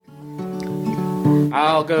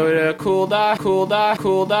I'll go to KoL.com.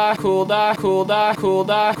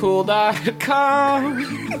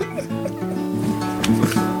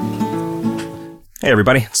 Hey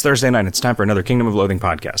everybody, it's Thursday night. It's time for another Kingdom of Loathing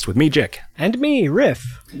podcast with me, Jick. And me,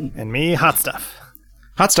 Riff. And me, Hot Stuff.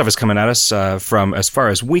 Hot Stuff is coming at us from, as far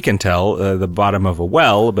as we can tell, the bottom of a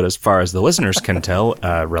well, but as far as the listeners can tell,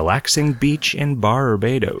 a relaxing beach in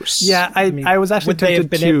Barbados. Yeah, I was actually Would they have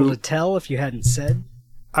tempted been able to tell if you hadn't said?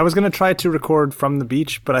 I was going to try to record from the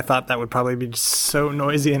beach, but I thought that would probably be just so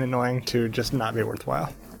noisy and annoying to just not be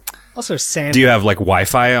worthwhile. Also, sand. Do you have, like,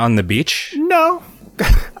 Wi-Fi on the beach? No.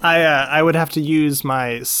 I would have to use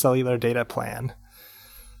my cellular data plan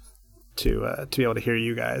to be able to hear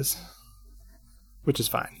you guys, which is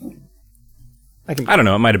fine. I don't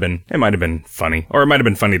know. It might have been funny, or it might have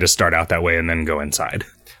been funny to start out that way and then go inside.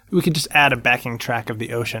 We could just add a backing track of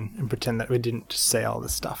the ocean and pretend that we didn't just say all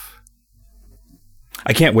this stuff.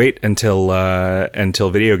 I can't wait until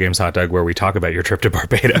Video Games Hot Dog, where we talk about your trip to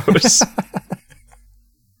Barbados.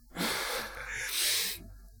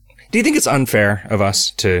 Do you think it's unfair of us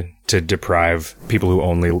to deprive people who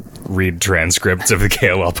only read transcripts of the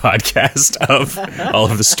KoL podcast of all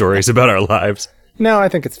of the stories about our lives? No, I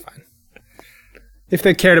think it's fine. If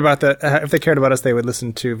they cared about us, they would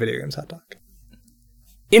listen to Video Games Hot Dog.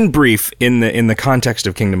 In brief, in the context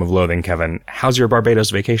of Kingdom of Loathing, Kevin, how's your Barbados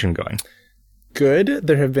vacation going? Good.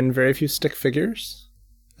 There have been very few stick figures.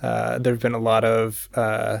 There have been a lot of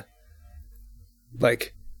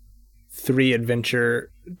 3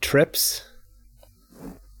 adventure trips.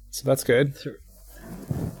 So that's good.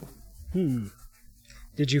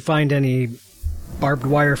 Did you find any barbed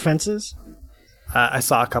wire fences? I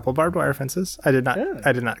saw a couple barbed wire fences. I did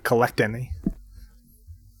not collect any.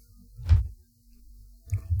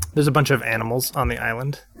 There's a bunch of animals on the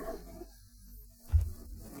island.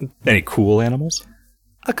 Any cool animals?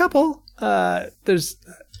 A couple. There's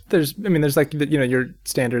like, your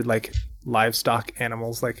standard like livestock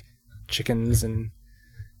animals like chickens and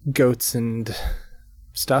goats and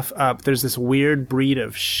stuff. There's this weird breed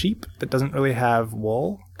of sheep that doesn't really have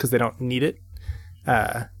wool because they don't need it.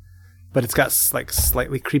 But it's got like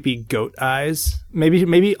slightly creepy goat eyes.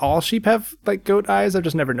 Maybe all sheep have like goat eyes. I've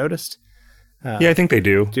just never noticed. Yeah, I think they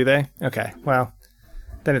do. Do they? Okay. Well,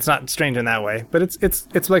 then it's not strange in that way. But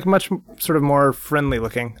it's like much sort of more friendly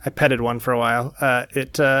looking. I petted one for a while.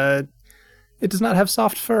 It does not have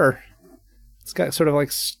soft fur. It's got sort of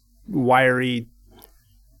like wiry,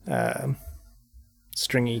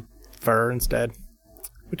 stringy fur instead.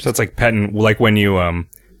 So it's like petting, like when you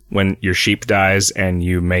when your sheep dies and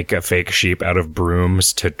you make a fake sheep out of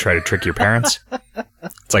brooms to try to trick your parents.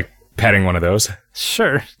 It's like petting one of those.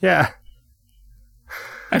 Sure. Yeah.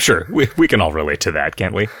 I'm sure we can all relate to that,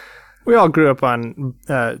 can't we? We all grew up on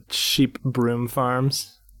sheep broom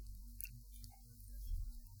farms.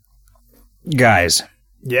 Guys.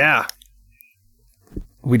 Yeah.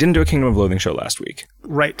 We didn't do a Kingdom of Loathing show last week.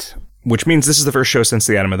 Right. Which means this is the first show since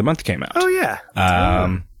the Item of the Month came out. Oh, yeah.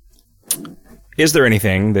 Is there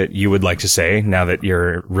anything that you would like to say now that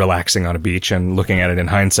you're relaxing on a beach and looking at it in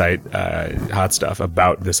hindsight, Hot Stuff,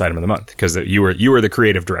 about this Item of the Month? Because you were the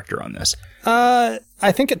creative director on this.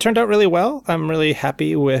 I think it turned out really well. I'm really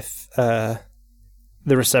happy with the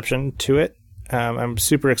reception to it. I'm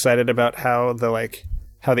super excited about how the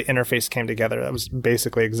interface came together. That was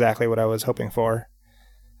basically exactly what I was hoping for.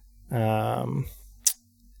 I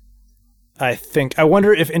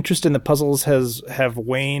wonder if interest in the puzzles have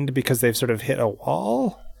waned because they've sort of hit a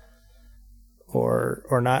wall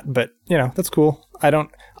or not, but that's cool.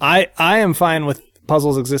 I am fine with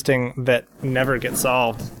puzzles existing that never get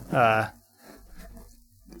solved.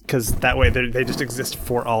 Because that way they just exist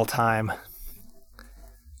for all time.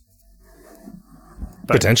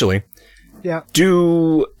 But, potentially. Yeah.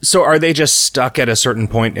 So are they just stuck at a certain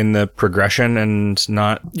point in the progression and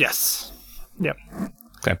not? Yes. Yep.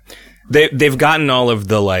 Okay. They've gotten all of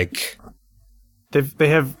the like. They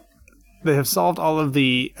have solved all of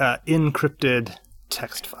the encrypted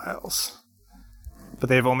text files, but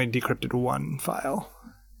they've only decrypted one file.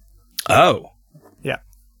 Oh. Yeah.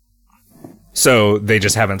 So they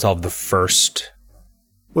just haven't solved the first.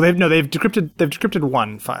 Well, they've decrypted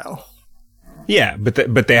one file. Yeah,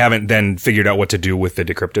 but they haven't then figured out what to do with the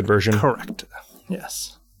decrypted version. Correct.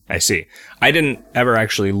 Yes. I see. I didn't ever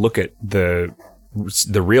actually look at the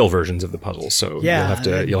real versions of the puzzles, so Yeah,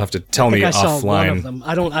 you'll have to tell me I saw offline. one of them.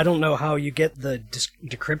 I don't know how you get the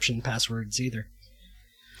decryption passwords either.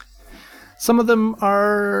 Some of them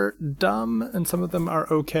are dumb, and some of them are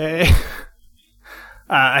okay.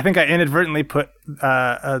 I think I inadvertently put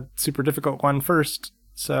a super difficult one first,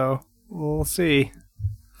 so we'll see.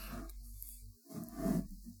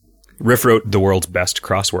 Riff wrote the world's best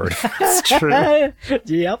crossword. It's true.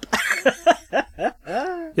 Yep.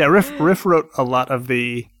 Yeah, Riff wrote a lot of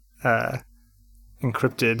the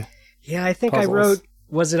encrypted. Yeah, I think puzzles. I wrote.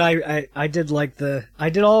 Was it I did I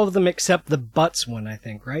did all of them except the butts one, I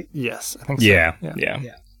think, right? Yes, I think so. Yeah.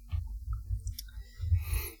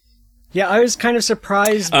 Yeah, I was kind of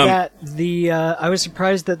surprised that the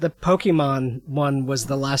Pokemon one was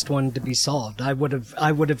the last one to be solved. I would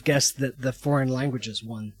have guessed that the foreign languages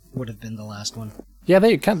one would have been the last one. Yeah,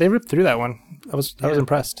 they ripped through that one. I was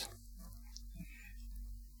impressed.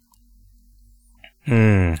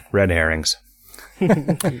 Red herrings.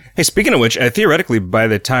 Hey, speaking of which, theoretically, by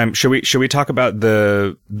the time should we talk about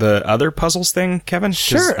the other puzzles thing, Kevin? 'Cause,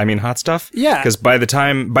 Sure. I mean, hot stuff. Yeah. Because by the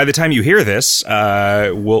time you hear this,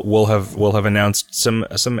 we'll have announced some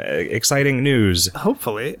exciting news.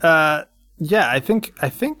 Hopefully. Yeah, I think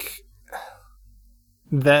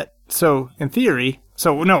that, so in theory,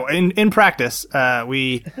 in practice,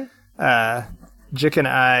 we, Jick and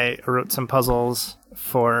I wrote some puzzles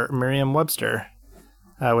for Merriam-Webster,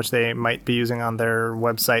 which they might be using on their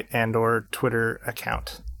website and or Twitter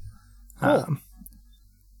account. Cool.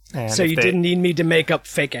 And So you didn't need me to make up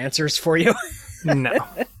fake answers for you? No,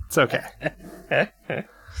 it's okay.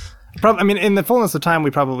 I mean, in the fullness of time,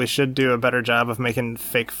 we probably should do a better job of making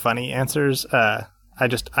fake funny answers. I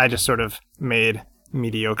just sort of made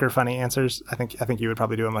mediocre funny answers. I think you would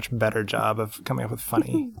probably do a much better job of coming up with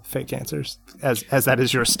funny fake answers, as that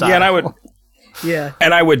is your style. Yeah, and I would. Yeah.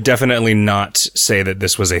 And I would definitely not say that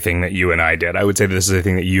this was a thing that you and I did. I would say that this is a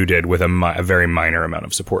thing that you did with a very minor amount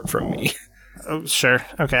of support from me. Oh, sure.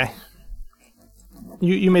 Okay.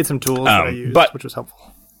 You made some tools that I used, which was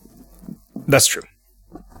helpful. That's true.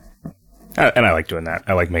 And I like doing that.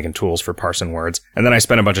 I like making tools for parsing words. And then I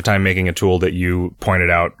spent a bunch of time making a tool that you pointed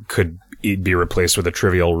out could be replaced with a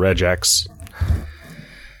trivial regex.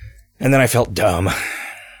 And then I felt dumb.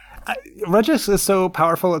 Regex is so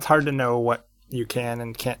powerful, it's hard to know what you can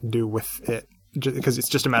and can't do with it, because it's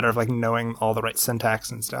just a matter of like knowing all the right syntax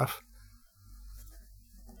and stuff.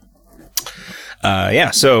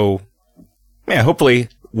 So hopefully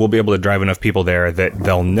we'll be able to drive enough people there that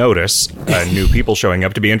they'll notice new people showing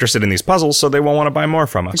up to be interested in these puzzles, so they won't want to buy more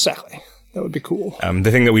from us. Exactly. That would be cool. The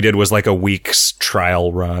thing that we did was like a week's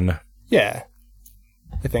trial run. Yeah,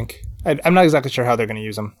 I think. I'm not exactly sure how they're going to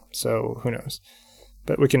use them, so who knows.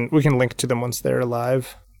 But we can link to them once they're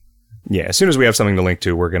live. Yeah, as soon as we have something to link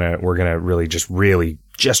to, we're gonna really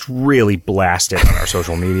blast it on our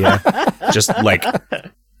social media. Just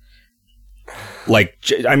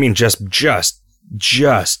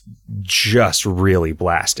just really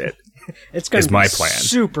blast it. It's going to be my plan.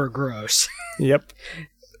 Super gross. Yep.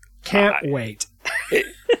 Can't wait.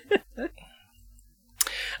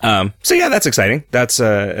 So yeah, that's exciting. That's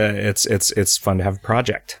it's fun to have a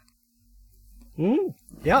project.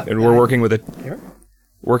 Yeah. And we're working with a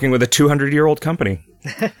 200-year-old company.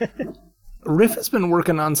 Riff has been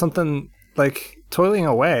working on something like toiling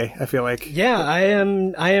away, I feel like. Yeah, I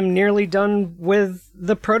am nearly done with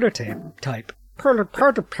the prototype.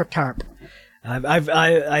 Prototype.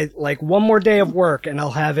 I like one more day of work and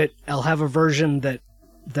I'll have a version that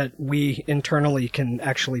we internally can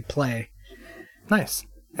actually play. Nice.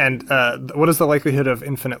 And what is the likelihood of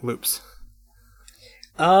infinite loops?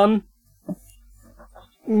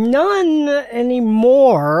 None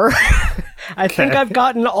anymore. I think I've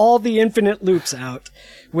gotten all the infinite loops out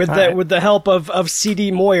with the help of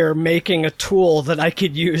CD Moyer making a tool that I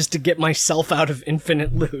could use to get myself out of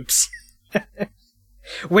infinite loops.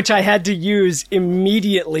 Which I had to use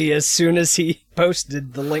immediately as soon as he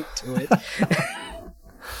posted the link to it.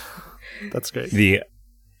 That's great. The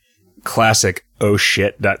classic oh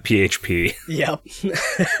shit.php. Yep.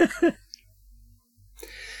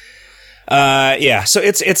 Yeah, so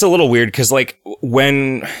it's a little weird because like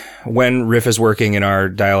when Riff is working in our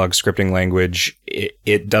dialogue scripting language,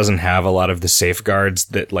 it doesn't have a lot of the safeguards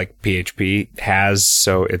that like PHP has,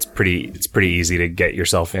 so it's pretty easy to get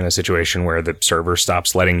yourself in a situation where the server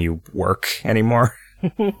stops letting you work anymore.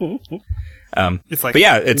 It's like, but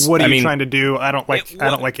yeah, it's what are you trying to do? I don't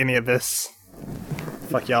like any of this.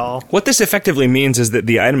 Fuck y'all. What this effectively means is that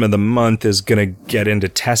the item of the month is going to get into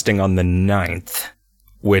testing on the 9th.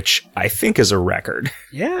 Which I think is a record.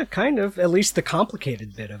 Yeah, kind of. At least the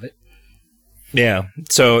complicated bit of it. Yeah.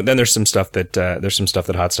 So then there's some stuff that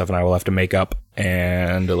Hot Stuff and I will have to make up,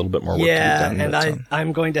 and a little bit more work to be done. And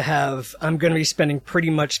I'm going to be spending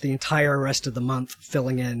pretty much the entire rest of the month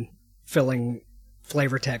filling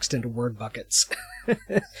flavor text into word buckets.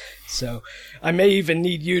 So I may even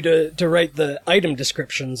need you to write the item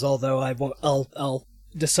descriptions, although I'll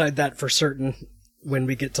decide that for certain when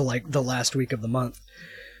we get to like the last week of the month.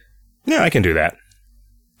 Yeah, I can do that.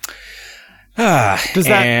 Does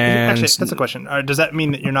that actually? That's a question. Does that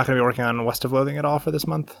mean that you're not going to be working on West of Loathing at all for this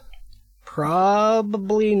month?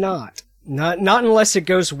 Probably not. Not unless it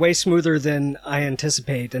goes way smoother than I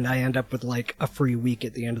anticipate, and I end up with like a free week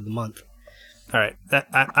at the end of the month. All right,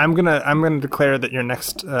 I'm gonna declare that your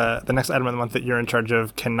the next item of the month that you're in charge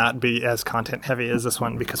of cannot be as content heavy as this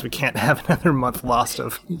one because we can't have another month lost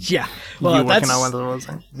of you working on one of those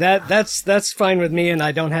things. That's fine with me, and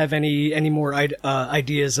I don't have any more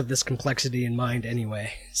ideas of this complexity in mind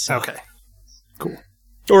anyway. So. Okay, cool.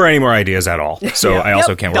 Or any more ideas at all. So I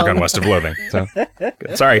also can't work on West of Loathing. So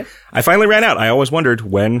good. Sorry, I finally ran out. I always wondered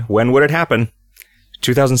when would it happen.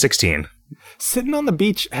 2016. Sitting on the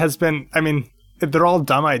beach has been. I mean. They're all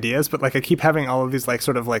dumb ideas, but like I keep having all of these like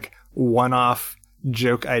sort of like one-off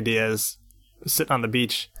joke ideas sitting on the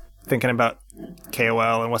beach thinking about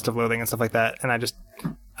KoL and West of Loathing and stuff like that. And I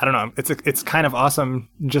don't know. It's kind of awesome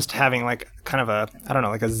just having like kind of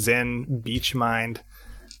like a zen beach mind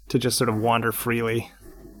to just sort of wander freely.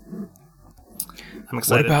 I'm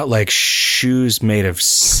excited. What about like shoes made of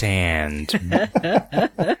sand?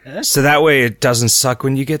 So that way it doesn't suck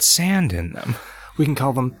when you get sand in them. We can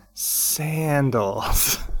call them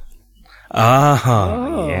sandals.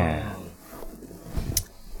 Yeah.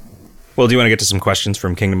 Well, do you want to get to some questions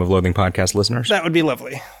from Kingdom of Loathing podcast listeners? That would be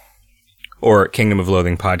lovely. Or Kingdom of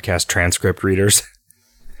Loathing podcast transcript readers?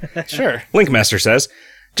 Sure. Linkmaster says,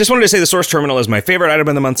 just wanted to say the Source Terminal is my favorite item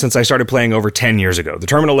of the month since I started playing over 10 years ago. The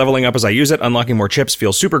terminal leveling up as I use it, unlocking more chips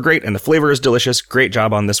feels super great, and the flavor is delicious. Great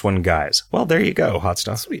job on this one, guys. Well, there you go, hot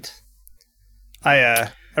stuff. Sweet.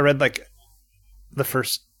 I read like the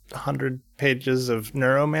first 100 pages of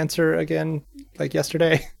Neuromancer again, like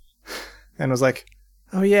yesterday, and was like,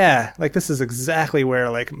 oh yeah, like this is exactly where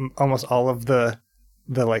like almost all of the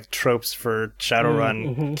like tropes for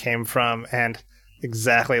Shadowrun came from, and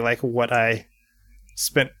exactly like what I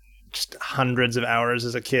spent just hundreds of hours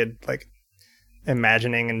as a kid like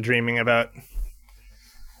imagining and dreaming about.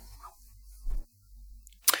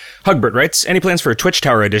 Hugbert writes, any plans for a Twitch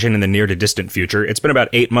Tower edition in the near to distant future? It's been about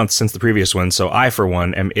 8 months since the previous one, so I, for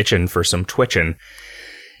one, am itching for some twitching.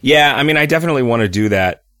 Yeah, I mean, I definitely want to do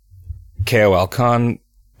that KOLCon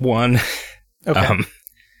one. Okay.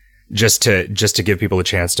 Just to give people a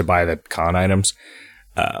chance to buy the con items.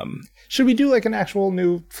 Should we do like an actual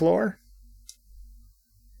new floor?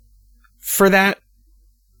 For that,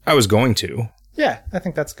 I was going to. Yeah, I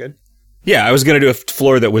think that's good. Yeah, I was going to do a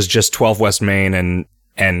floor that was just 12 West Main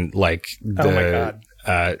and like the, oh my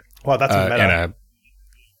god! Wow, that's a meta.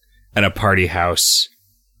 and a party house.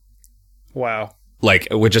 Wow! Like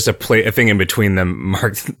with just a thing in between them,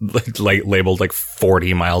 marked like labeled like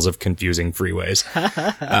 40 miles of confusing freeways.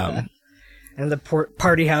 And the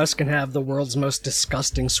party house can have the world's most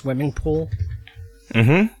disgusting swimming pool.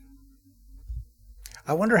 Mm-hmm.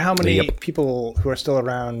 I wonder how many people who are still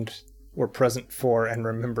around were present for and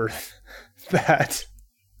remember that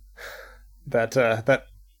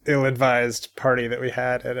ill-advised party that we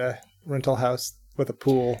had at a rental house with a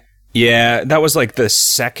pool. Yeah, that was like the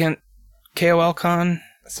second KOL con.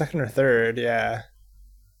 Second or third, yeah.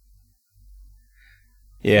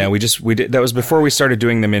 Yeah, we did. That was before we started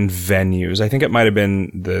doing them in venues. I think it might have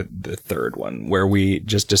been the third one where we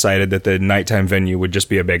just decided that the nighttime venue would just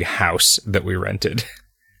be a big house that we rented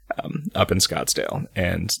up in Scottsdale,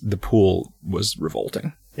 and the pool was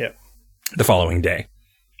revolting. Yep. The following day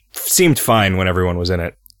seemed fine when everyone was in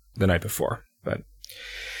it the night before, but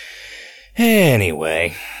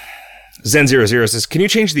anyway. Zen00 says, can you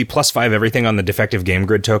change the +5 everything on the defective game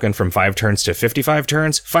grid token from 5 turns to 55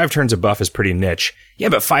 turns? 5 turns of buff is pretty niche. Yeah,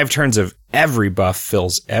 but 5 turns of every buff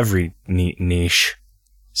fills every niche.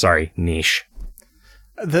 Sorry, niche.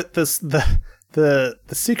 The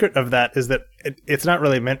secret of that is that it's not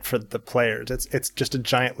really meant for the players. It's just a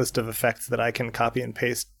giant list of effects that I can copy and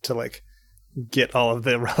paste to like get all of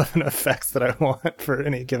the relevant effects that I want for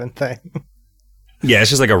any given thing. Yeah,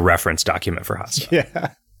 it's just like a reference document for hot stuff.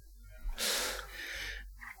 Yeah.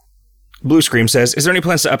 Blue Scream says, is there any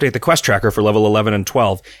plans to update the quest tracker for level 11 and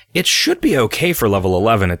 12? It should be okay for level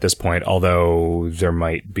 11 at this point, although there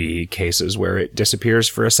might be cases where it disappears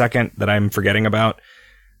for a second that I'm forgetting about.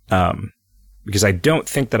 Because I don't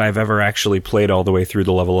think that I've ever actually played all the way through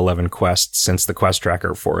the level 11 quest since the quest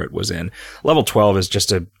tracker for it was in. Level 12 is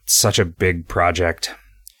just such a big project.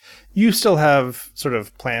 You still have sort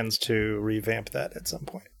of plans to revamp that at some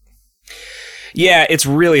point. Yeah, it's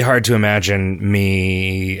really hard to imagine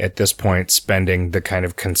me at this point spending the kind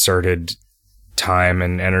of concerted time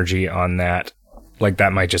and energy on that. Like,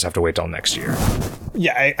 that might just have to wait till next year.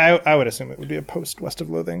 Yeah, I would assume it would be a post West of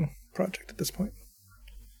Loathing project at this point.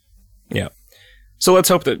 Yeah. So let's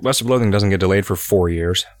hope that West of Loathing doesn't get delayed for 4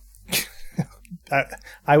 years.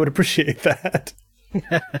 I would appreciate that.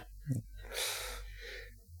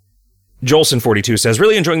 Jolson42 says,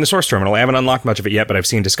 really enjoying the source terminal. I haven't unlocked much of it yet, but I've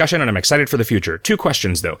seen discussion and I'm excited for the future. 2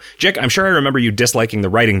 questions, though. Jick, I'm sure I remember you disliking the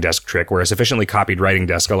writing desk trick, where a sufficiently copied writing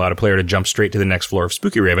desk allowed a player to jump straight to the next floor of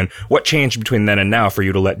Spooky Raven. What changed between then and now for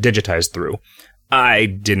you to let digitize through? I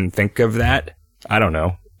didn't think of that. I don't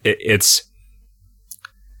know. It's...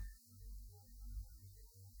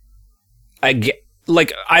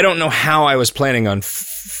 I don't know how I was planning on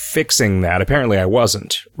fixing that. Apparently I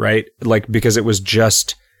wasn't, right? Because it was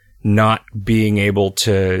just not being able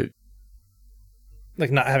to...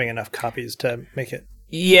 not having enough copies to make it...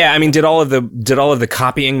 Yeah, I mean, did all of the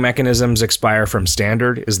copying mechanisms expire from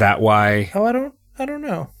standard? Is that why... Oh, I don't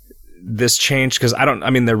know. This changed? Because the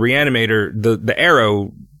Reanimator, the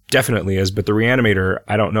Arrow definitely is, but the Reanimator,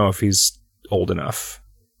 I don't know if he's old enough.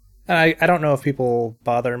 And I don't know if people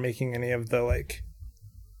bother making any of the,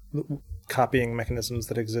 copying mechanisms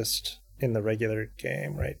that exist in the regular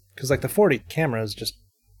game, right? Because, the 40 camera is just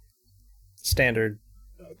standard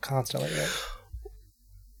constantly, right?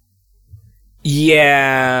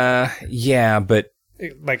 Yeah, but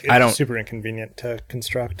it's super inconvenient to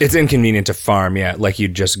construct. It's inconvenient to farm, yeah.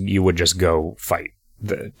 You would just go fight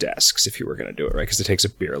the desks if you were going to do it, right? Because it takes a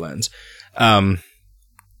beer lens.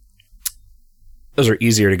 Those are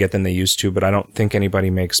easier to get than they used to, but I don't think anybody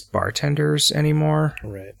makes bartenders anymore.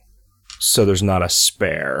 Right. So there's not a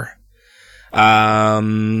spare.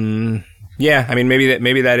 Yeah, I mean,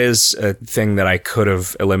 maybe that is a thing that I could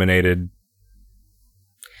have eliminated.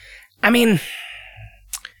 I mean,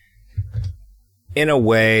 in a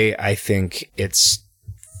way, I think it's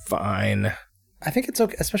fine. I think it's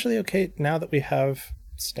okay, especially okay now that we have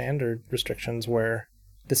standard restrictions where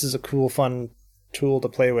this is a cool, fun tool to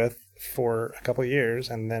play with for a couple of years,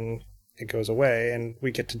 and then it goes away, and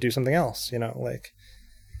we get to do something else.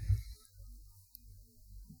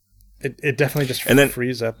 It definitely just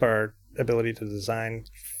frees up our ability to design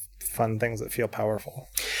fun things that feel powerful.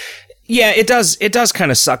 Yeah, it does. It does kind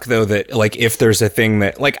of suck though that if there's a thing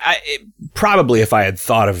that probably if I had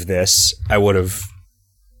thought of this, I would have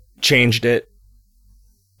changed it.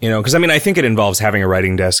 Because I think it involves having a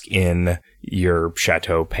writing desk in your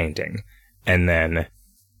chateau painting and then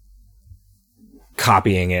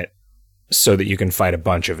copying it so that you can fight a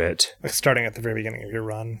bunch of it. Starting at the very beginning of your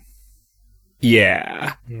run.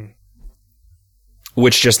 Yeah.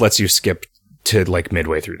 Which just lets you skip to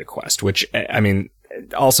midway through the quest, which,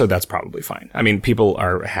 also that's probably fine. People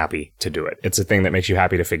are happy to do it. It's a thing that makes you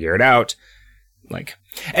happy to figure it out.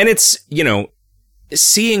 And it's,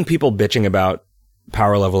 seeing people bitching about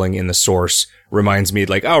power leveling in the source reminds me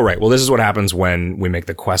oh, right, well, this is what happens when we make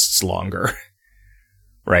the quests longer.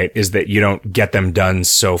 Right? Is that you don't get them done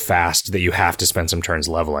so fast that you have to spend some turns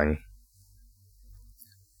leveling.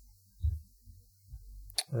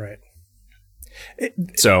 Right.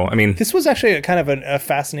 This was actually a kind of a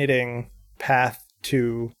fascinating path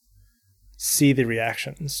to see the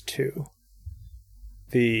reactions to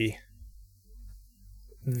the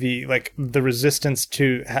resistance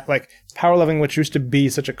to power leveling, which used to be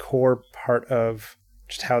such a core part of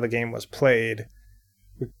just how the game was played.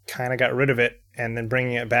 We kind of got rid of it, and then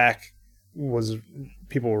bringing it back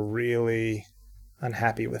people were really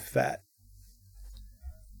unhappy with that.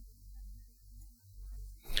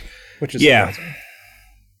 Which is surprising.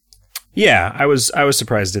 Yeah, I was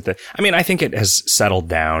surprised at that. I think it has settled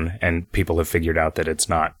down and people have figured out that it's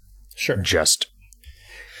not just...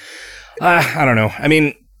 I don't know. I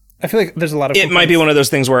feel like there's a lot of... It might be one of those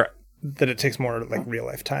things where... that it takes more real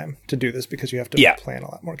life time to do this because you have to plan a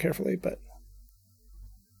lot more carefully, but...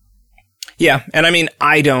 Yeah, and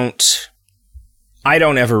I don't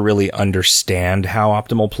ever really understand how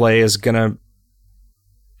optimal play is going to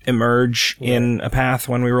emerge in a path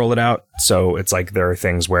when we roll it out. So it's there are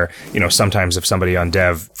things where, sometimes if somebody on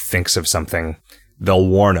dev thinks of something, they'll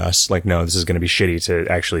warn us, no, this is going to be shitty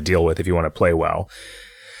to actually deal with if you want to play well.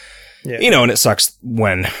 Yeah. And it sucks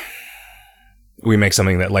when we make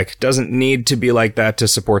something that doesn't need to be like that to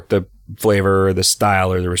support the flavor or the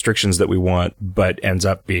style or the restrictions that we want, but ends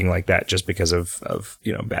up being like that just because of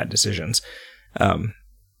bad decisions.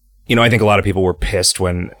 I think a lot of people were pissed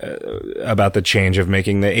when about the change of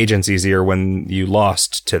making the agents easier when you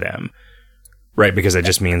lost to them, right? Because it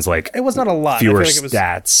just means it was not a lot. Fewer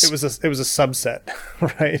stats. It was a subset,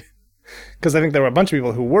 right? Because I think there were a bunch of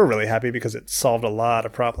people who were really happy because it solved a lot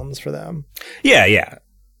of problems for them. Yeah,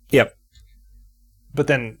 yep. But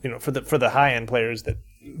then for the high end players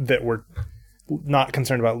that were not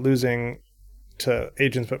concerned about losing to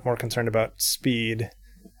agents, but more concerned about speed,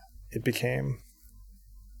 it became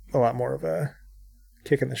a lot more of a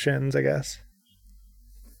kick in the shins, I guess.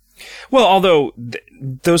 Well, although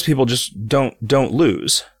those people just don't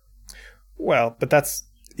lose. Well, but that's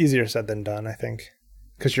easier said than done, I think,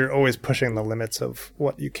 because you're always pushing the limits of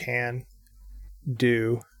what you can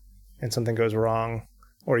do, and something goes wrong,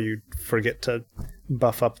 or you forget to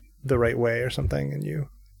buff up the right way or something, and you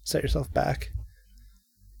set yourself back.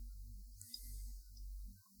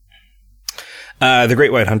 The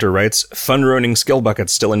Great White Hunter writes, fun ruining skill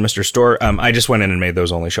buckets still in Mr. Store. I just went in and made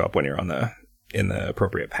those only show up when you're in the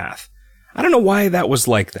appropriate path. I don't know why that was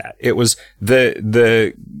like that. It was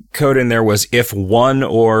the code in there was if one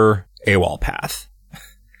or AWOL path.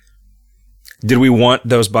 Did we want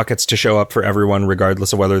those buckets to show up for everyone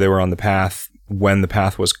regardless of whether they were on the path when the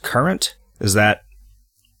path was current? Is that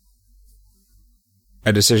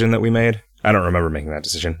a decision that we made? I don't remember making that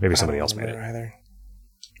decision. Maybe somebody else made it. Either.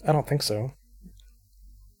 I don't think so.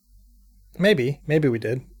 Maybe we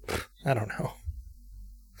did. I don't know.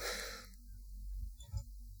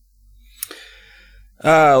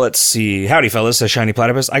 Let's see. Howdy, fellas, says Shiny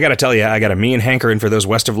Platypus. I gotta tell you, I got a mean hankering for those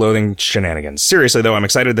West of Loathing shenanigans. Seriously, though, I'm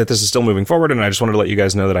excited that this is still moving forward, and I just wanted to let you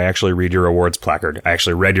guys know that I actually read your awards placard. I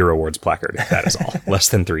actually read your awards placard. That is all. Less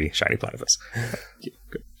than 3, Shiny Platypus.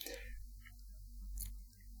 Good.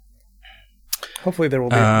 Hopefully there will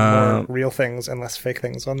be more real things and less fake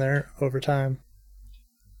things on there over time.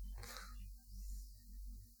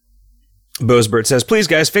 Bosebert says, please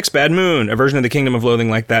guys, fix Bad Moon. A version of the Kingdom of Loathing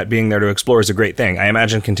like that being there to explore is a great thing. I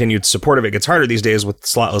imagine continued support of it gets harder these days with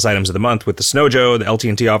slotless items of the month, with the Snowjo, the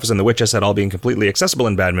LT&T office, and the Witch set all being completely accessible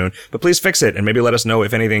in Bad Moon. But please fix it and maybe let us know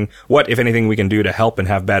if anything we can do to help and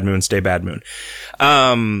have Bad Moon stay Bad Moon.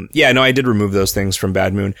 Yeah, no, I did remove those things from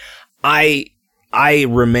Bad Moon. I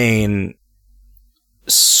remain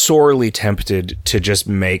sorely tempted to just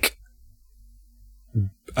make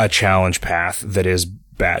a challenge path that is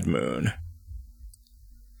Bad Moon.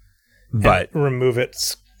 But and remove it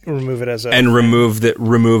as a and remove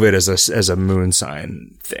it as a moon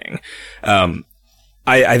sign thing.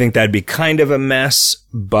 I think that'd be kind of a mess,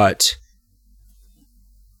 but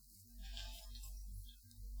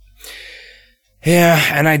yeah,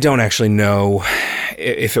 and I don't actually know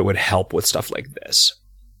if it would help with stuff like this.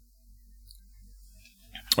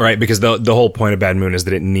 Right, because the whole point of Bad Moon is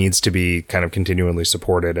that it needs to be kind of continually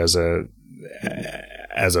supported as a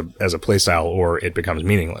playstyle, or it becomes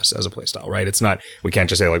meaningless as a playstyle, right? It's not, we can't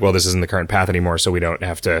just say like, well, this isn't the current path anymore, so we don't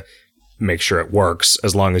have to make sure it works.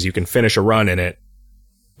 As long as you can finish a run in it,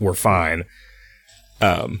 we're fine.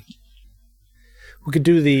 We could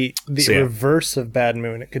do the reverse of Bad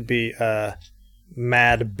Moon. It could be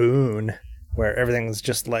Mad Boon, where everything's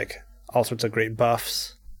just like all sorts of great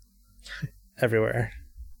buffs everywhere.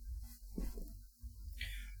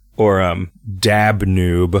 Or Dab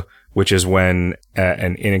Noob, which is when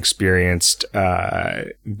an inexperienced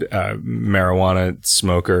marijuana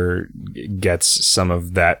smoker gets some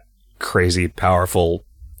of that crazy powerful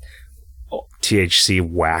THC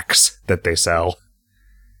wax that they sell,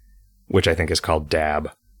 which I think is called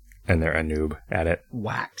Dab, and they're a noob at it.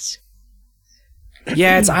 Wax.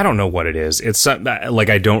 Yeah, I don't know what it is. It's like,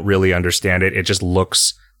 I don't really understand it. It just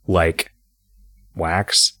looks like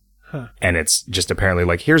wax. Huh. And it's just apparently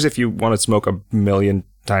like, here's if you want to smoke 1,000,000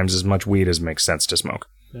 times as much weed as makes sense to smoke.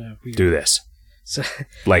 Do this. So,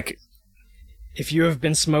 like, if you have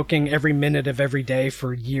been smoking every minute of every day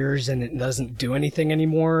for years and it doesn't do anything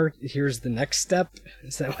anymore, here's the next step.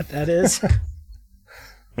 Is that what that is?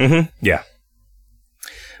 Mm-hmm. Yeah.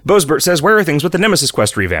 Bosebert says, where are things with the Nemesis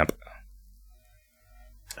Quest revamp?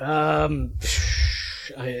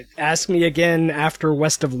 Ask me again after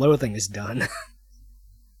West of Loathing is done.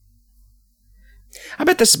 I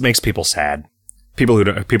bet this makes people sad. People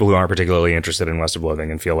who aren't particularly interested in West of Loathing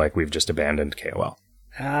and feel like we've just abandoned KoL.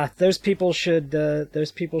 Those people should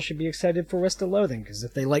be excited for West of Loathing, because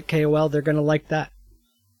if they like KoL, they're going to like that.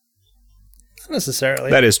 Not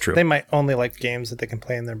necessarily. That is true. They might only like games that they can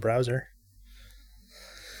play in their browser.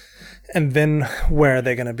 And then where are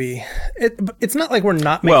they going to be? It's not like we're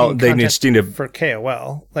not making content for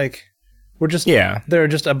KoL. Like, we're just, there are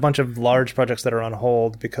just a bunch of large projects that are on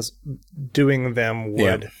hold because doing them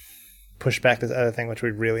would push back this other thing which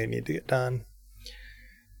we really need to get done.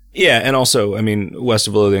 Yeah, and also, I mean, West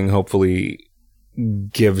of Loathing hopefully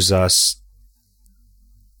gives us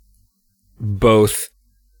both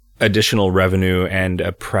additional revenue and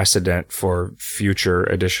a precedent for future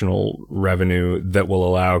additional revenue that will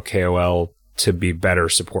allow KoL to be better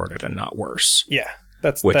supported and not worse. Yeah,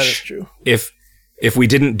 that is true. If we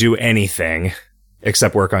didn't do anything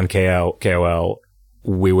except work on KoL,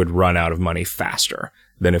 we would run out of money faster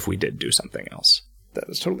than if we did do something else. That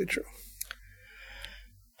is totally true.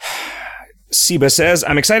 Siba says,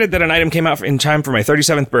 I'm excited that an item came out in time for my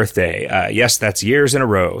 37th birthday. Yes, that's years in a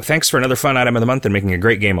row. Thanks for another fun item of the month and making a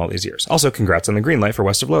great game all these years. Also, congrats on the green light for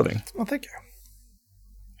West of Loathing. Well, thank you.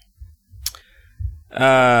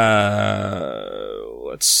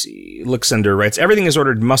 Let's see. Luxender writes, everything is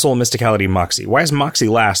ordered Muscle, Mysticality, Moxie. Why is Moxie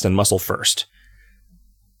last and Muscle first?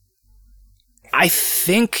 I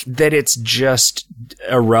think that it's just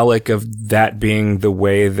a relic of that being the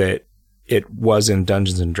way that it was in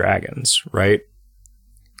Dungeons and Dragons, right?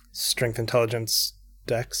 Strength, intelligence,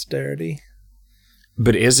 dexterity.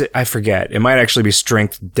 But is it? I forget. It might actually be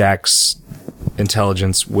strength, dex,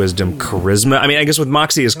 intelligence, wisdom, charisma. I mean, I guess with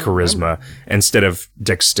Moxie is charisma instead of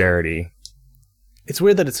dexterity. It's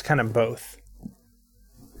weird that it's kind of both.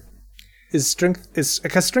 Because strength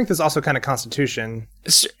is also kind of constitution.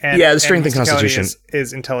 The strength and constitution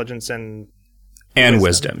is intelligence and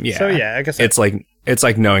wisdom. Yeah. So yeah, I guess it's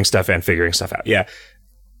like knowing stuff and figuring stuff out. Yeah.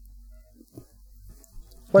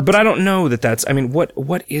 But I don't know that that's. I mean,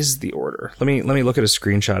 what is the order? Let me look at a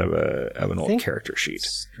screenshot of an old character sheet.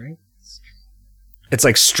 It's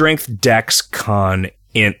like strength, dex, con,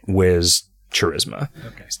 int, whiz, charisma.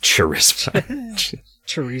 Okay. Charisma.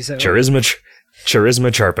 Chorizo.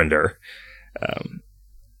 Charisma Charpenter.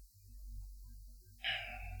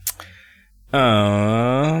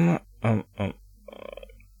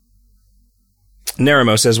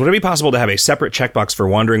 Naramo says, would it be possible to have a separate checkbox for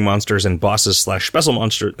wandering monsters and bosses / special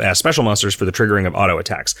monsters for the triggering of auto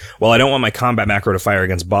attacks? While I don't want my combat macro to fire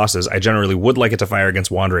against bosses, I generally would like it to fire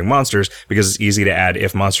against wandering monsters because it's easy to add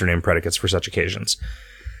if monster name predicates for such occasions.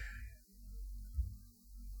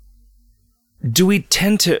 Do we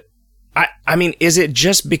tend to... I mean, is it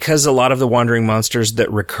just because a lot of the wandering monsters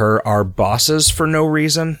that recur are bosses for no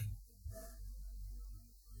reason?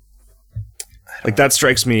 Like, that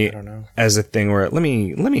strikes me as a thing where... Let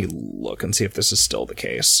me look and see if this is still the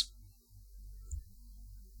case.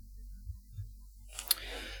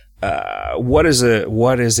 What is a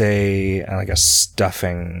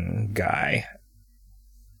stuffing guy?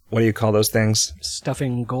 What do you call those things?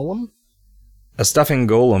 Stuffing golem? A stuffing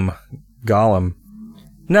golem.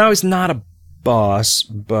 No, he's not a boss,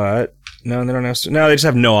 but... No, they don't have... No, they just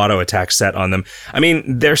have no auto attack set on them. I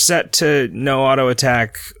mean, they're set to no auto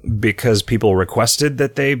attack because people requested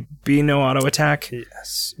that they be no auto attack.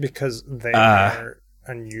 Yes, because they are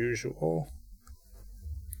unusual.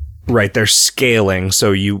 Right, they're scaling,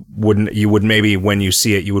 so you would maybe, when you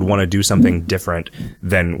see it, you would want to do something different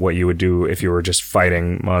than what you would do if you were just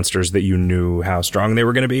fighting monsters that you knew how strong they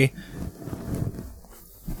were going to be.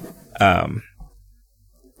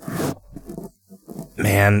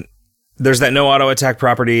 Man, there's that no auto attack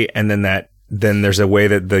property, and then there's a way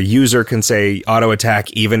that the user can say auto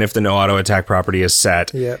attack even if the no auto attack property is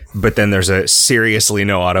set. Yep. But then there's a seriously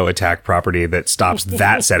no auto attack property that stops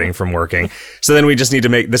that setting from working. So then we just need to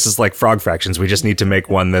make, this is like Frog Fractions, we just need to make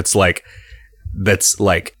one that's like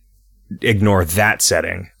ignore that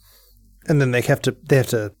setting. And then they have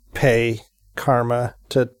to pay karma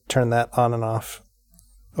to turn that on and off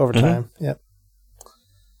over time. Mm-hmm. Yep.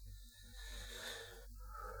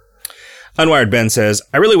 Unwired Ben says,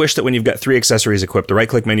 I really wish that when you've got 3 accessories equipped, the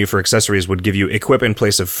right-click menu for accessories would give you equip in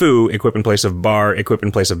place of foo, equip in place of bar, equip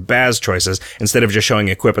in place of Baz choices, instead of just showing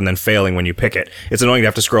equip and then failing when you pick it. It's annoying to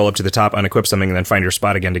have to scroll up to the top, unequip something, and then find your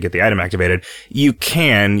spot again to get the item activated. You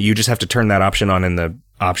just have to turn that option on in the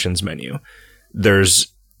options menu.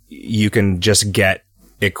 You can just get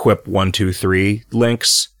equip 1, 2, 3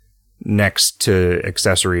 links next to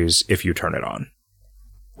accessories if you turn it on.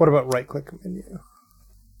 What about right-click menu?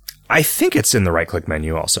 I think it's in the right-click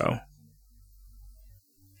menu also.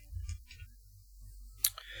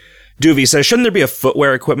 Doovy says, shouldn't there be a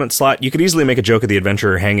footwear equipment slot? You could easily make a joke of the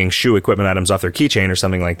adventurer hanging shoe equipment items off their keychain or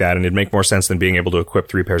something like that, and it'd make more sense than being able to equip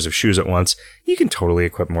 3 pairs of shoes at once. You can totally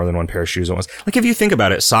equip more than 1 pair of shoes at once. Like, if you think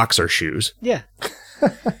about it, socks are shoes. Yeah.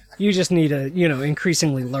 You just need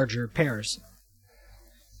increasingly larger pairs.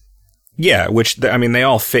 Yeah, which, I mean, they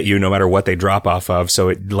all fit you no matter what they drop off of,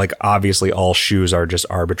 so obviously all shoes are just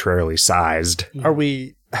arbitrarily sized. Yeah. Are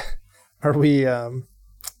we gonna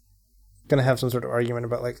have some sort of argument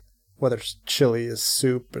about, like, whether chili is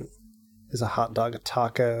soup and is a hot dog a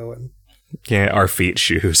taco? And yeah, our feet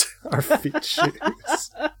shoes. Our feet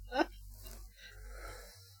shoes.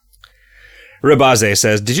 Rabaze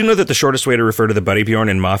says, did you know that the shortest way to refer to the Buddy Bjorn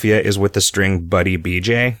in Mafia is with the string Buddy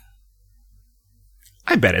BJ?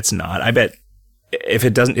 I bet it's not. I bet if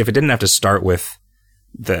it didn't have to start with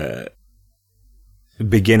the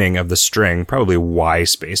beginning of the string, probably Y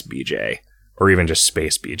space BJ, or even just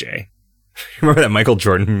space BJ. Remember that Michael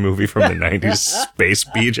Jordan movie from the 90s, Space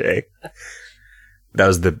BJ? That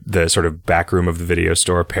was the sort of backroom of the video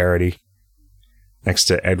store parody. next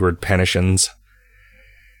to Edward Penishins.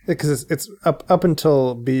 Because it's up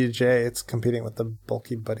until BJ, it's competing with the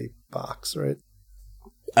Bulky Buddy box, right?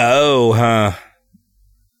 Oh, huh.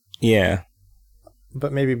 Yeah.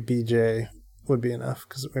 But maybe BJ would be enough,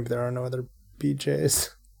 because maybe there are no other BJs.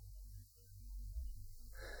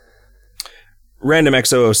 Random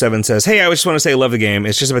X007 says, hey, I just want to say I love the game.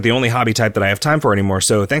 It's just about the only hobby type that I have time for anymore,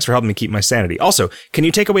 so thanks for helping me keep my sanity. Also, can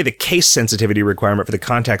you take away the case sensitivity requirement for the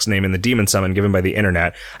context name in the demon summon given by the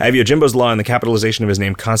internet? I have Yojimbo's Law and the capitalization of his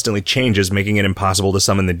name constantly changes, making it impossible to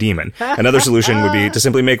summon the demon. Another solution would be to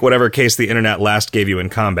simply make whatever case the internet last gave you in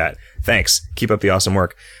combat. Thanks. Keep up the awesome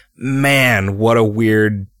work. Man, what a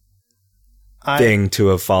weird thing to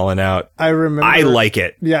have fallen out. I remember. I like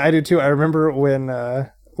it. Yeah, I do too. I remember when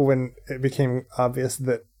it became obvious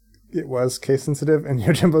that it was case sensitive, and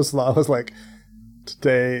Yojimbo's Law was like,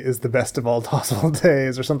 today is the best of all possible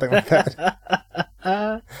days, or something like that.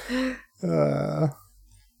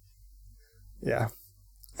 Yeah.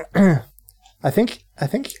 I think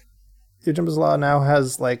Yojimbo's Law now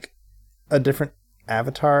has like a different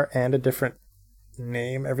avatar and a different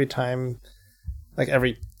name every time, like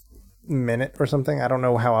every minute or something. I don't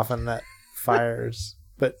know how often that fires,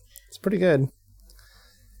 but it's pretty good.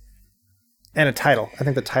 And a title. I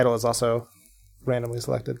think the title is also randomly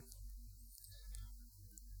selected.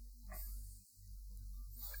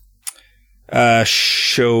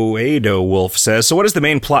 Shoedo Wolf says, so what is the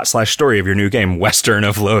main plot/story of your new game, Western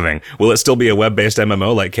of Loathing? Will it still be a web-based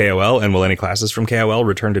MMO like KoL, and will any classes from KoL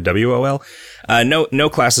return to WoL? No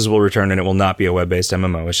classes will return, and it will not be a web-based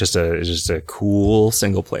MMO. It's just a cool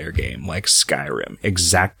single-player game like Skyrim.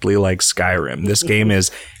 Exactly like Skyrim. This game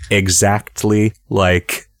is exactly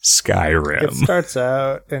like Skyrim. It starts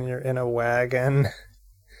out and you're in a wagon,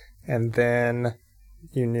 and then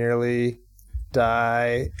you nearly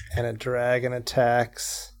die and a dragon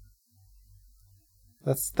attacks.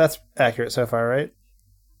 That's accurate so far, right?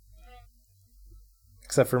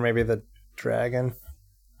 Except for maybe the dragon.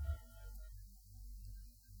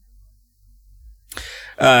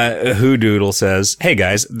 Hoodoodle says, hey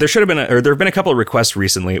guys, there have been a couple of requests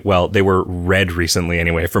recently. Well, they were read recently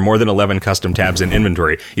anyway, for more than 11 custom tabs in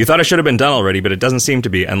inventory. You thought it should have been done already, but it doesn't seem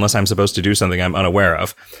to be, unless I'm supposed to do something I'm unaware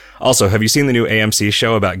of. Also, have you seen the new AMC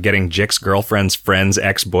show about getting Jick's girlfriend's friend's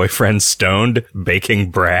ex-boyfriend stoned,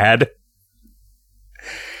 baking Brad?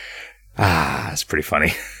 That's pretty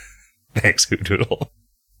funny. Thanks, Hoodoodle.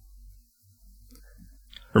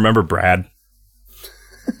 Remember Brad?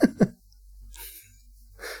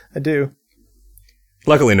 I do.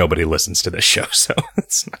 Luckily, nobody listens to this show, so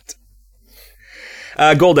it's not.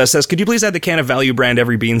 Goldes says, could you please add the can of value brand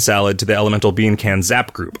Every Bean Salad to the Elemental Bean Can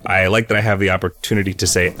Zap group? I like that I have the opportunity to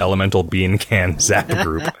say Elemental Bean Can Zap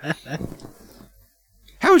group.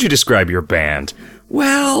 How would you describe your band?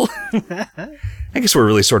 Well, I guess we're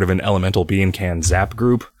really sort of an Elemental Bean Can Zap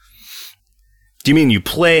group. Do you mean you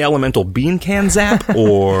play Elemental Bean Can Zap,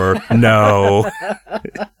 or no?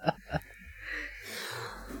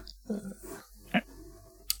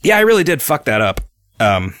 Yeah, I really did fuck that up.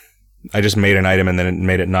 I just made an item and then it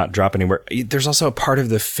made it not drop anywhere. There's also a part of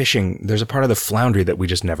the fishing, there's a part of the floundry that we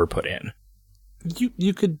just never put in.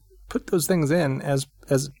 You could put those things in as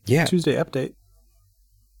Tuesday update.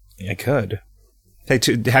 I could. Hey,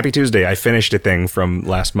 happy Tuesday. I finished a thing from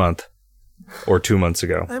last month or 2 months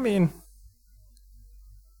ago. I mean,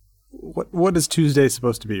 what is Tuesday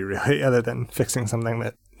supposed to be, really, other than fixing something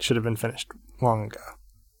that should have been finished long ago?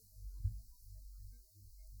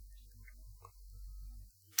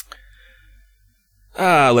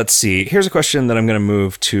 Let's see. Here's a question that I'm going to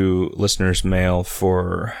move to listeners' mail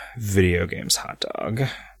for Video Games Hot Dog,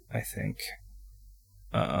 I think.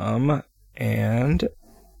 And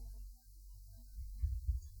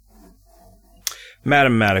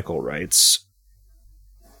Madam Madical writes,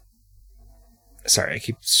 sorry, I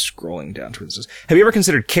keep scrolling down towards this. Have you ever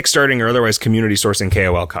considered kickstarting or otherwise community sourcing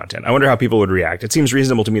KoL content? I wonder how people would react. It seems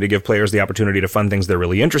reasonable to me to give players the opportunity to fund things they're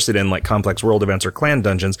really interested in, like complex world events or clan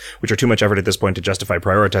dungeons, which are too much effort at this point to justify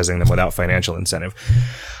prioritizing them without financial incentive.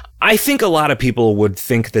 I think a lot of people would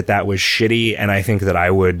think that that was shitty, and I think that I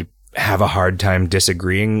would have a hard time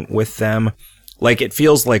disagreeing with them. Like, it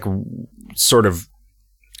feels like sort of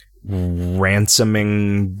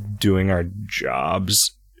ransoming doing our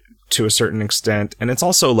jobs to a certain extent. And it's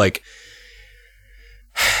also like,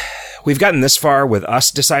 we've gotten this far with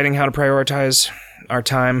us deciding how to prioritize our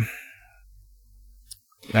time.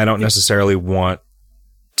 I don't necessarily want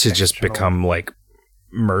to just become like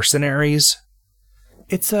mercenaries.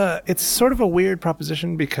 It's sort of a weird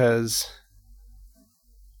proposition, because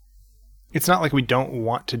it's not like we don't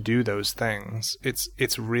want to do those things. It's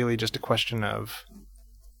really just a question of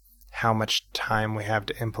how much time we have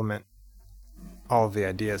to implement all of the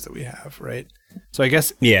ideas that we have, right? So I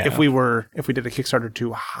guess if we did a Kickstarter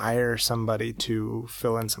to hire somebody to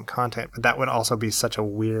fill in some content, but that would also be such a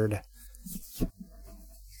weird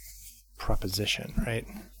proposition, right?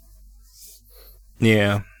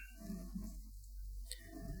 Yeah.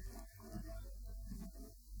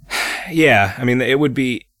 Yeah, I mean, it would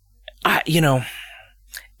be,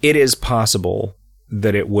 it is possible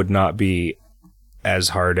that it would not be as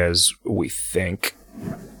hard as we think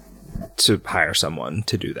to hire someone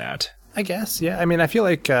to do that. I guess, yeah. I mean, I feel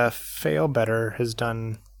like Fail Better has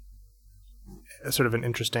done sort of an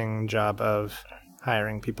interesting job of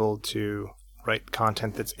hiring people to write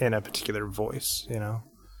content that's in a particular voice,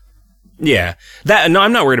 Yeah, I'm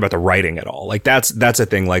not worried about the writing at all. Like that's a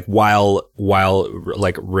thing. Like while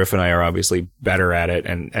like Riff and I are obviously better at it,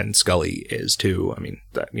 and Scully is too. I mean,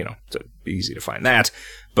 that, it's easy to find that,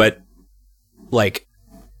 but like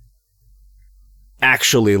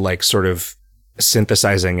actually like sort of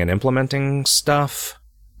synthesizing and implementing stuff.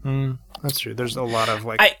 That's true. There's a lot of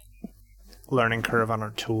learning curve on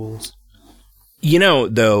our tools.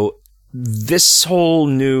 Though. This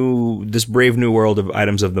brave new world of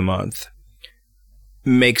items of the month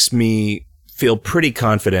makes me feel pretty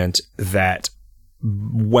confident that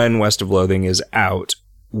when West of Loathing is out,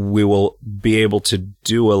 we will be able to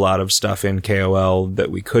do a lot of stuff in KoL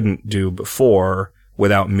that we couldn't do before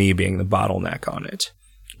without me being the bottleneck on it.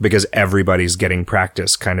 Because everybody's getting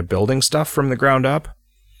practice kind of building stuff from the ground up.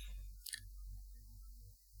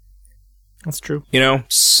 That's true.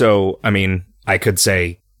 So, I mean, I could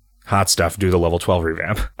say, Hot Stuff, do the level 12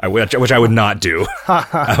 revamp, which I would not do.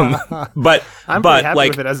 But I'm pretty happy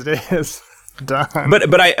with it as it is. Done.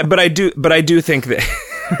 But I do think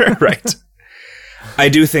that right. I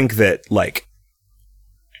do think that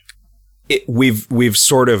we've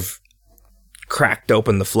sort of cracked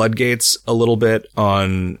open the floodgates a little bit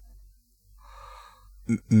on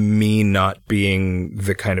me not being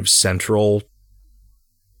the kind of central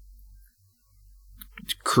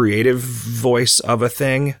creative voice of a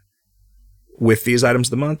thing with these items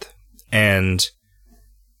of the month. And,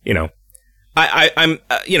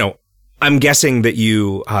 I'm guessing that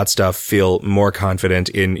you, Hot Stuff, feel more confident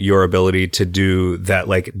in your ability to do that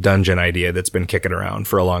dungeon idea that's been kicking around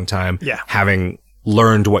for a long time. Yeah. Having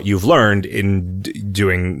learned what you've learned in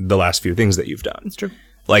doing the last few things that you've done. That's true.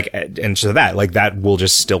 And so that will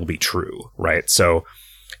just still be true, right? So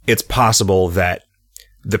it's possible that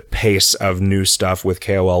the pace of new stuff with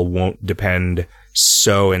KoL won't depend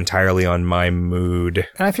so entirely on my mood.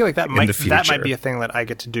 And I feel like that might be a thing that I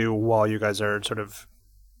get to do while you guys are sort of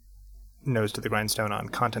nose to the grindstone on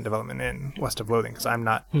content development in West of Loathing, because I'm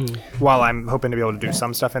not, while I'm hoping to be able to do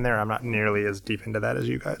some stuff in there, I'm not nearly as deep into that as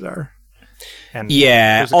you guys are. And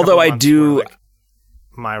yeah, although I do... where,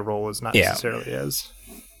 my role is not necessarily as...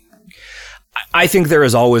 I think there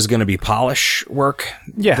is always going to be polish work.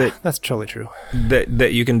 Yeah, that's totally true.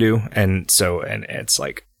 That you can do. And it's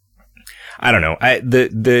I don't know.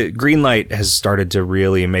 The green light has started to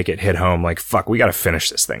really make it hit home. Fuck, we got to finish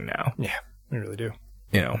this thing now. Yeah, we really do.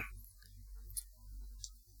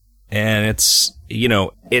 And it's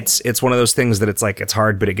one of those things that it's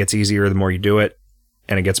hard, but it gets easier the more you do it,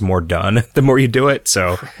 and it gets more done the more you do it.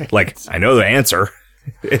 So I know the answer.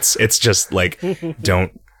 It's just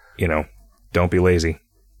don't be lazy.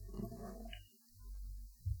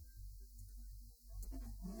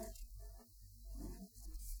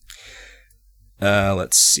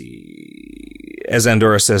 Let's see. As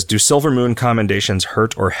Andorra says, do Silver Moon commendations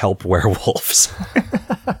hurt or help werewolves?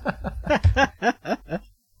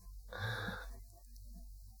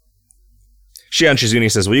 Shion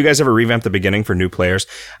Shizuni says, will you guys ever revamp the beginning for new players?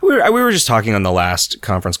 We were just talking on the last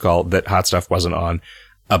conference call that Hot Stuff wasn't on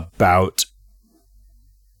about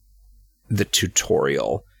the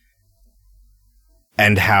tutorial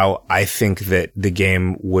and how I think that the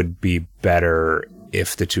game would be better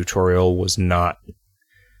if the tutorial was not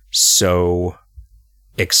so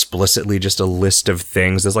explicitly just a list of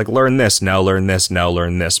things that's learn this, now learn this, now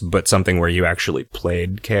learn this, but something where you actually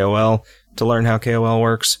played KoL to learn how KoL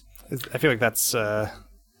works. I feel like that's a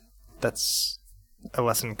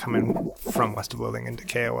lesson coming from West of Loathing into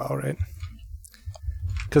KoL, right?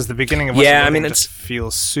 Because the beginning of West of Loathing just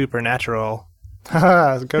feels supernatural.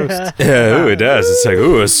 Haha, it's a ghost. Yeah, it does. It's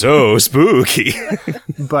it's so spooky.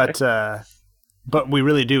 But we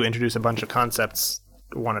really do introduce a bunch of concepts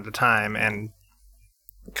one at a time and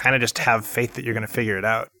kind of just have faith that you're going to figure it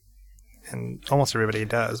out. And almost everybody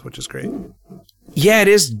does, which is great. Yeah, it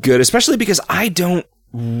is good, especially because I don't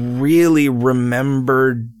really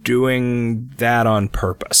remember doing that on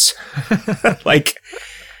purpose.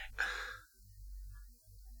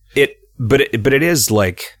 But it is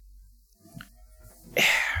like,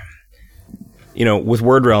 you know, with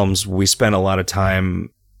Word Realms, we spent a lot of time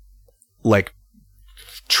like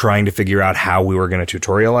trying to figure out how we were going to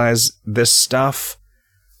tutorialize this stuff,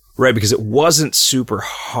 right? Because it wasn't super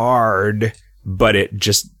hard, but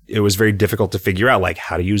it was very difficult to figure out like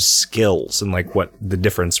how to use skills and like what the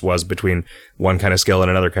difference was between one kind of skill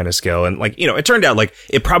and another kind of skill. And like, you know, it turned out like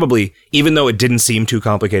it probably, even though it didn't seem too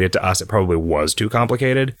complicated to us, it probably was too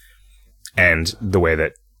complicated. And the way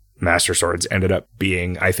that Master Swords ended up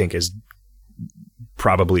being, I think, is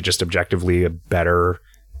probably just objectively a better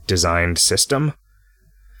designed system.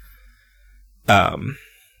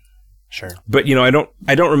 Sure. But, you know,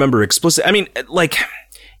 I don't remember explicit. I mean, like,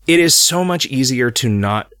 it is so much easier to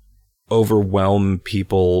not overwhelm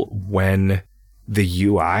people when the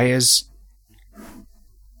UI is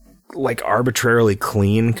like arbitrarily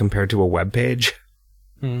clean compared to a web page.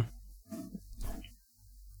 You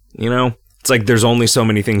know, it's like there's only so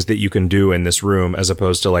many things that you can do in this room as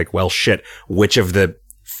opposed to like, well, shit, which of the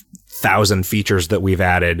 1,000 features that we've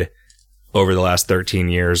added over the last 13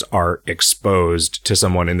 years are exposed to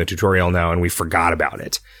someone in the tutorial now and we forgot about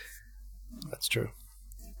it. That's true.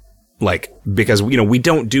 Like, because, you know, we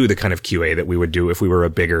don't do the kind of QA that we would do if we were a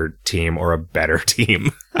bigger team or a better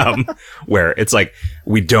team, where it's like,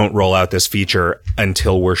 we don't roll out this feature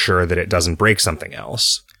until we're sure that it doesn't break something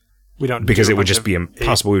else. We don't, because it would just be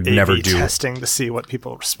impossible. We would never do testing to see what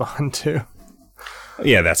people respond to.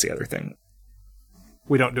 Yeah, that's the other thing.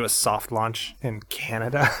 We don't do a soft launch in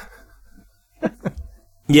Canada.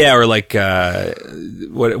 Yeah, or like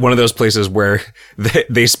one of those places where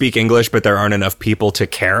they speak English, but there aren't enough people to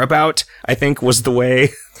care about, I think was the way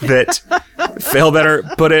that Phil better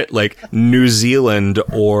put it. Like New Zealand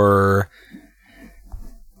or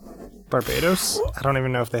Barbados? I don't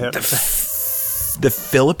even know if they have... The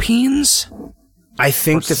Philippines? I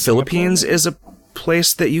think the Philippines is a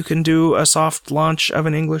place that you can do a soft launch of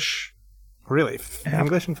an English. Really?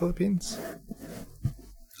 English in Philippines?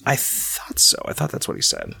 I thought so. I thought that's what he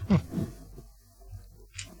said.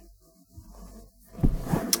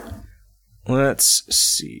 Let's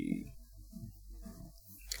see.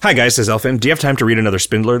 Hi guys, says Elfin. Do you have time to read another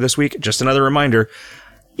Spindler this week? Just another reminder.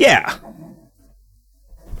 Yeah.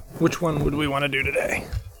 Which one would we want to do today?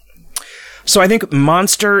 So I think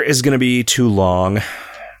Monster is going to be too long.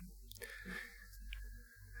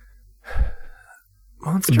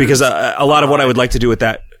 Monster. Because a lot of what I would like to do with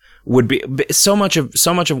that would be so much of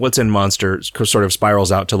what's in Monster sort of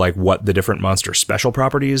spirals out to like what the different Monster special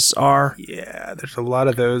properties are. Yeah, there's a lot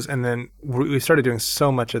of those, and then we started doing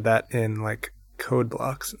so much of that in like code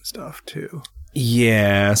blocks and stuff too.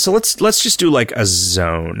 Yeah, so let's just do like a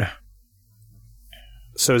zone.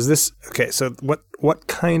 So is this okay? So what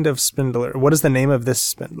kind of Spindler? What is the name of this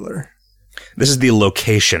Spindler? This is the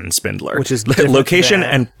location Spindler, which is location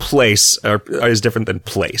and place is different than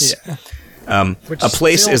place. Yeah. A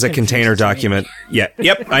place is a container document. Yeah.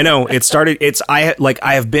 Yep. I know.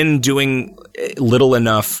 I have been doing little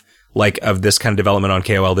enough like of this kind of development on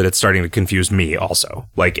KoL that it's starting to confuse me also.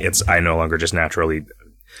 Like I no longer just naturally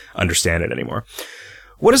understand it anymore.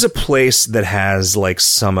 What is a place that has like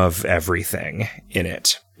some of everything in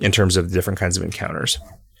it in terms of different kinds of encounters?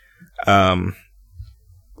 Well,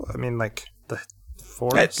 I mean, like the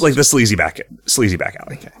forest, like the sleazy back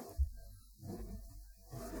alley. Okay.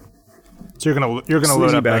 So you're gonna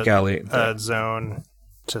load up back alley a zone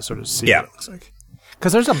to sort of see what it looks like.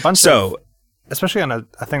 Because there's a bunch of, especially on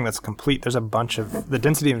a thing that's complete, there's a bunch of, the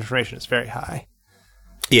density of information is very high.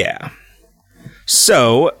 Yeah.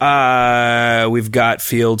 So we've got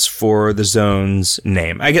fields for the zone's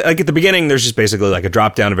name. Like at the beginning, there's just basically like a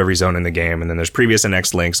drop down of every zone in the game, and then there's previous and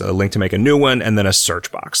next links, a link to make a new one, and then a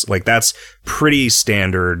search box. Like that's pretty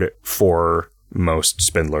standard for most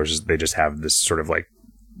Spindlers. They just have this sort of like,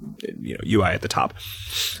 you know, UI at the top.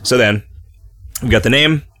 So then we've got the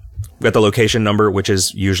name, we've got the location number, which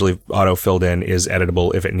is usually auto filled in, is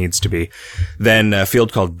editable if it needs to be. Then a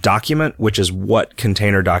field called document, which is what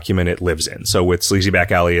container document it lives in. So with Sleazy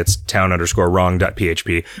Back Alley, it's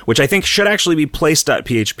town_wrong.php, which I think should actually be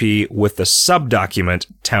place.php with the subdocument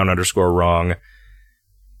town_wrong,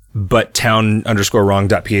 but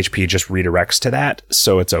town_wrong.php just redirects to that,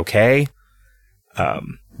 so it's okay.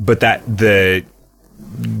 But the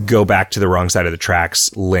go back to the wrong side of the tracks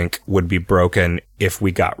link would be broken if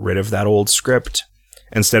we got rid of that old script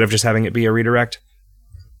instead of just having it be a redirect.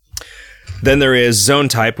 Then there is zone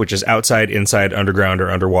type, which is outside, inside, underground, or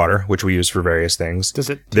underwater, which we use for various things. Does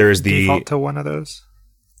it default to one of those?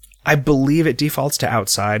 I believe it defaults to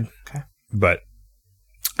outside. Okay. But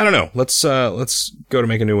I don't know. Let's go to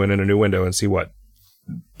make a new one in a new window and see what.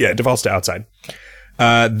 Yeah, it defaults to outside.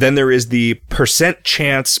 Then there is the percent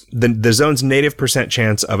chance, the zone's native percent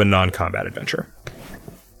chance of a non-combat adventure.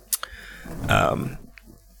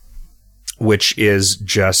 Which is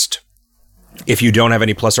just, if you don't have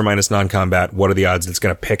any plus or minus non-combat, what are the odds it's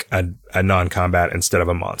going to pick a non-combat instead of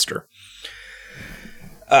a monster?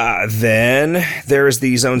 Then there is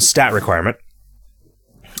the zone stat requirement,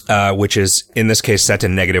 which is in this case set to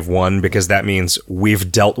 -1 because that means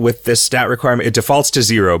we've dealt with this stat requirement. It defaults to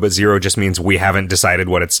 0, but 0 just means we haven't decided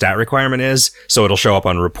what its stat requirement is. So it'll show up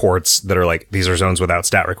on reports that are like, these are zones without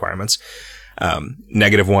stat requirements.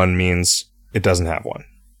 -1 means it doesn't have one.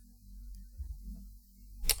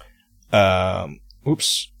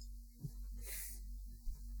 Oops.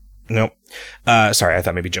 Nope. Sorry, I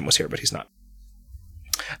thought maybe Jim was here, but he's not.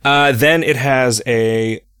 Then it has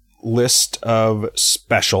a list of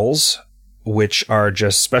specials, which are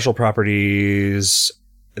just special properties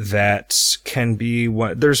that can be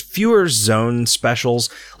there's fewer zone specials.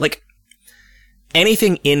 Like,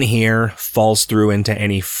 anything in here falls through into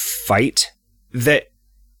any fight that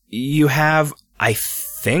you have, I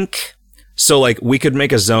think. So, like, we could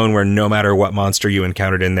make a zone where no matter what monster you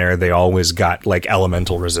encountered in there, they always got, like,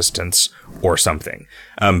 elemental resistance or something.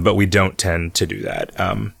 But we don't tend to do that.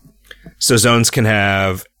 So zones can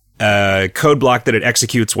have a code block that it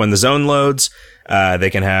executes when the zone loads. They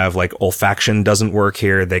can have, like, olfaction doesn't work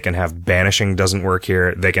here. They can have banishing doesn't work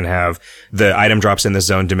here. They can have the item drops in this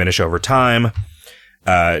zone diminish over time,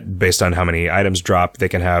 based on how many items drop. They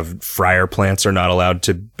can have friar plants are not allowed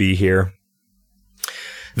to be here.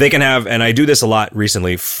 They can have, and I do this a lot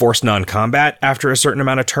recently, forced non-combat after a certain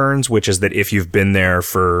amount of turns, which is that if you've been there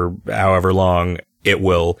for however long, it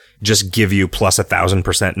will just give you plus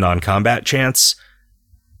 1,000% non-combat chance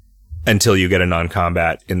until you get a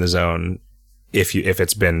non-combat in the zone if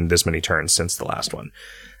it's been this many turns since the last one.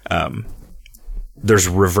 There's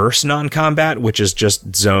reverse non-combat, which is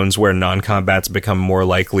just zones where non-combats become more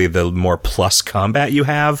likely the more plus combat you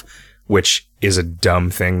have, which is a dumb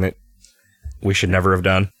thing that we should never have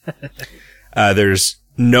done. There's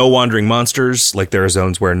no wandering monsters. Like, there are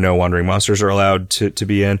zones where no wandering monsters are allowed to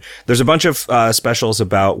be in. There's a bunch of specials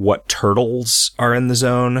about what turtles are in the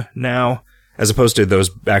zone now, as opposed to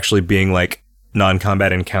those actually being like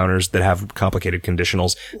non-combat encounters that have complicated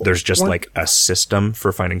conditionals. There's just like a system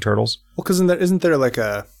for finding turtles. Well, because isn't there like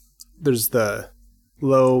there's the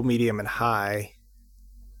low, medium, and high,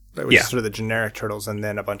 which is sort of the generic turtles, and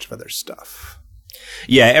then a bunch of other stuff.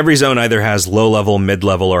 Yeah, every zone either has low level, mid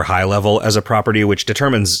level, or high level as a property, which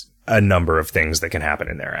determines a number of things that can happen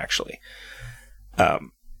in there, actually.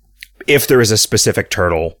 If there is a specific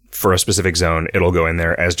turtle for a specific zone, it'll go in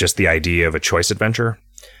there as just the idea of a choice adventure.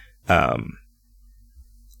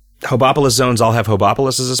 Hobopolis zones all have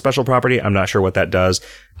Hobopolis as a special property. I'm not sure what that does.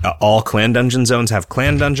 All clan dungeon zones have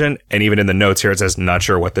clan dungeon, and even in the notes here it says, not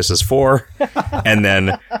sure what this is for. And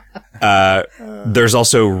then there's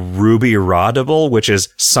also Ruby Rodable, which is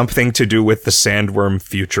something to do with the Sandworm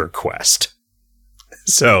Future Quest.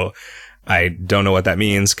 So I don't know what that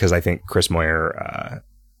means, because I think Chris Moyer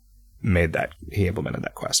he implemented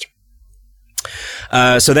that quest.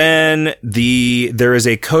 So then there is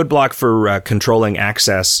a code block for controlling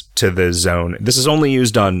access to the zone. This is only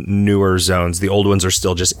used on newer zones. The old ones are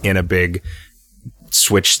still just in a big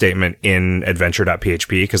switch statement in adventure.php,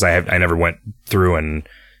 because I never went through and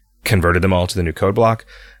converted them all to the new code block.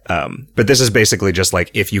 But this is basically just like,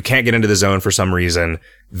 if you can't get into the zone for some reason,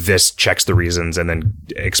 this checks the reasons and then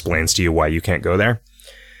explains to you why you can't go there.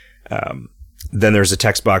 Then there's a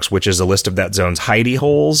text box, which is a list of that zone's hidey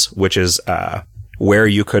holes, which is where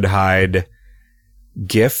you could hide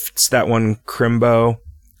gifts, that one Crimbo,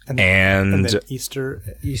 and then Easter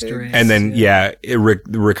eggs. And then,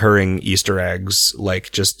 recurring Easter eggs.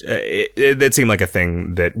 Like, just, it seemed like a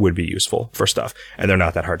thing that would be useful for stuff, and they're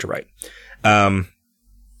not that hard to write.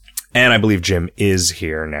 And I believe Jim is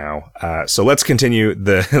here now. So let's continue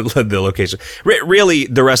the location. Really,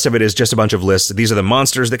 the rest of it is just a bunch of lists. These are the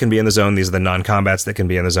monsters that can be in the zone. These are the non-combats that can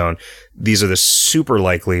be in the zone. These are the super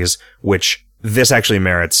likelies, which this actually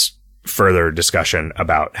merits further discussion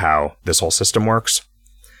about how this whole system works.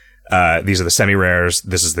 These are the semi-rares.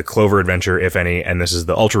 This is the Clover Adventure, if any, and this is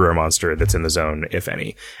the ultra-rare monster that's in the zone, if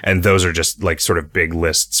any. And those are just like sort of big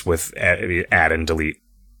lists with add and delete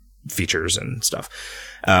features and stuff.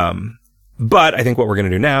 But I think what we're going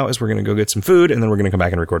to do now is we're going to go get some food, and then we're going to come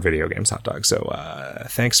back and record Video Games Hot Dog. So,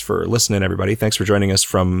 thanks for listening, everybody. Thanks for joining us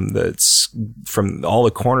from all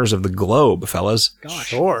the corners of the globe, fellas. Gosh.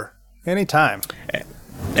 Sure. Anytime.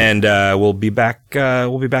 And, we'll be back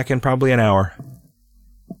in probably an hour.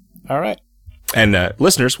 All right. And,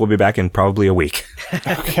 listeners, we'll be back in probably a week.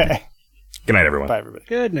 Okay. Good night, everyone. Bye, everybody.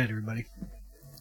 Good night, everybody.